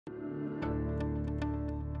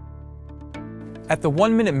At the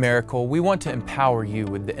 1 Minute Miracle, we want to empower you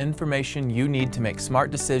with the information you need to make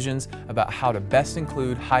smart decisions about how to best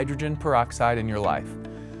include hydrogen peroxide in your life.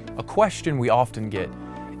 A question we often get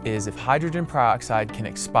is if hydrogen peroxide can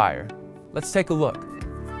expire. Let's take a look.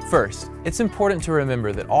 First, it's important to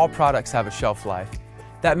remember that all products have a shelf life.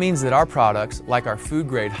 That means that our products, like our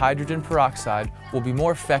food-grade hydrogen peroxide, will be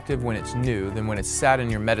more effective when it's new than when it's sat in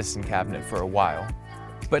your medicine cabinet for a while.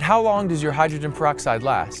 But how long does your hydrogen peroxide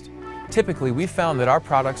last? Typically, we've found that our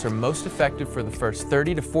products are most effective for the first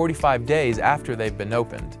 30 to 45 days after they've been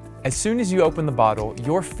opened. As soon as you open the bottle,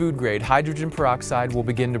 your food-grade hydrogen peroxide will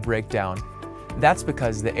begin to break down. That's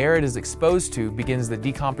because the air it is exposed to begins the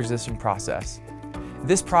decomposition process.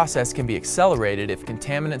 This process can be accelerated if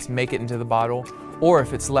contaminants make it into the bottle or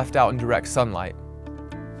if it's left out in direct sunlight.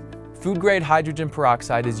 Food-grade hydrogen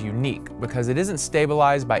peroxide is unique because it isn't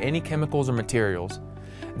stabilized by any chemicals or materials.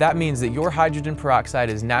 That means that your hydrogen peroxide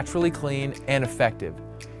is naturally clean and effective,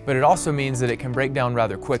 but it also means that it can break down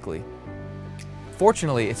rather quickly.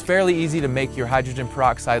 Fortunately, it's fairly easy to make your hydrogen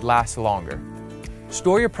peroxide last longer.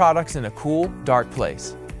 Store your products in a cool, dark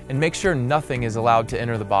place, and make sure nothing is allowed to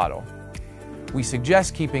enter the bottle. We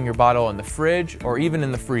suggest keeping your bottle in the fridge or even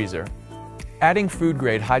in the freezer. Adding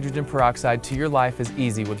food-grade hydrogen peroxide to your life is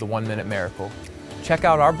easy with the 1 Minute Miracle. Check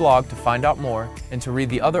out our blog to find out more and to read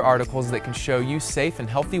the other articles that can show you safe and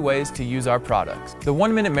healthy ways to use our products. The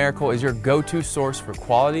 1 Minute Miracle is your go-to source for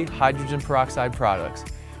quality hydrogen peroxide products.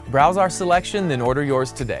 Browse our selection, then order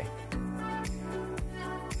yours today.